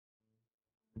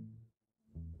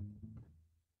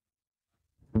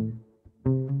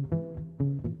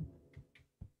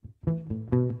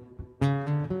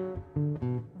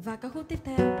tiếp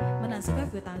theo, Minh Hạnh xin phép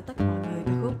gửi tặng tất cả mọi người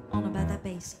ca khúc On About That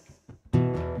Bass.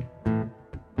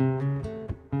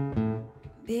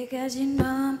 Because you know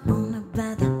I'm on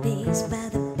about the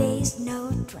bass,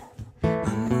 no trap.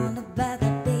 I'm on about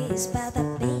the bass,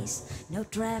 no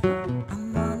trap.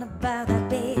 I'm on about the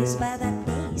bass,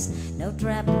 no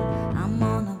trap. I'm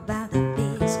on about the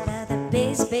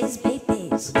bass, bass.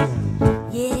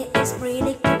 Yeah, it's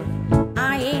pretty cool.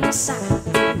 I ain't a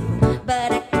sucker,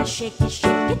 but I can shake it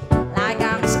like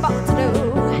I'm supposed to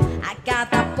do. I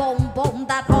got that boom,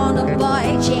 that on the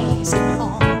boy chase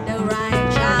on the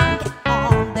right jump,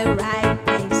 on the right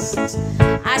place.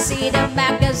 I see the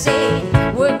magazine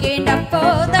working the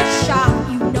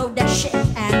Photoshop. You know that shit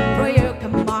and real.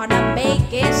 Come on and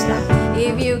make it stop.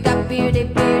 If you got beauty,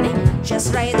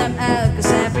 just rate them out,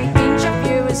 'cause every inch of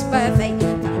you is perfect,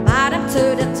 from the bottom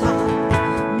to the top.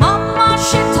 Mama,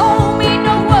 she told me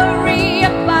don't worry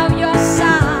about your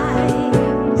size.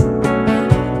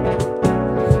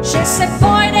 She said,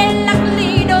 boy, they like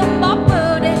little more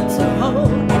burden to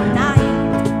hold at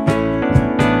night.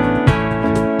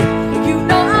 You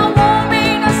know I won't be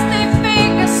no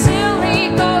sniffing a silly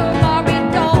girl Barbie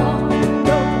doll.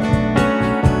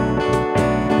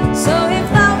 So if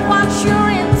that's what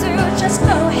you're into, just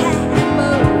go ahead and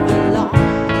move along.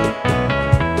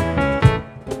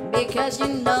 Because you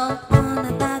know I'm on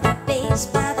about the bass,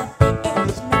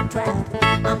 no trap.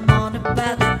 I'm on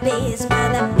about the bass,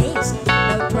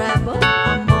 no trap.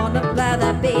 I'm on about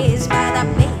the bass,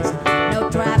 no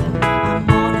trap. I'm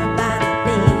on about the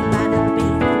bass.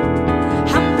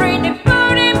 I'm bringing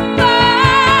booty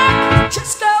back.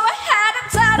 Just go ahead and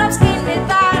tie up skin with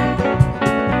that.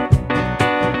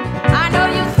 I know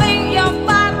you think you're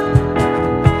fun,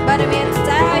 but I'm here to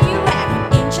tell you every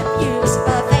inch of you is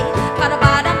perfect, from the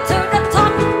bottom to the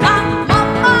top.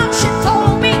 Mama, she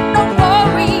told me don't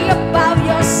worry about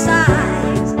your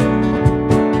size.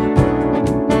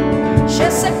 She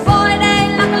said, boy, they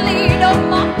like a little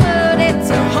more burden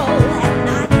to hold at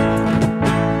night.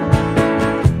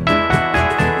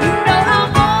 You know I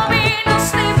won't be no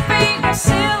sleeping or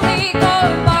silly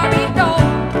girl Barbie doll.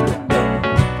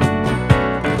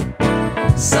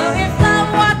 So if that's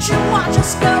what you want,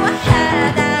 just go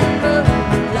ahead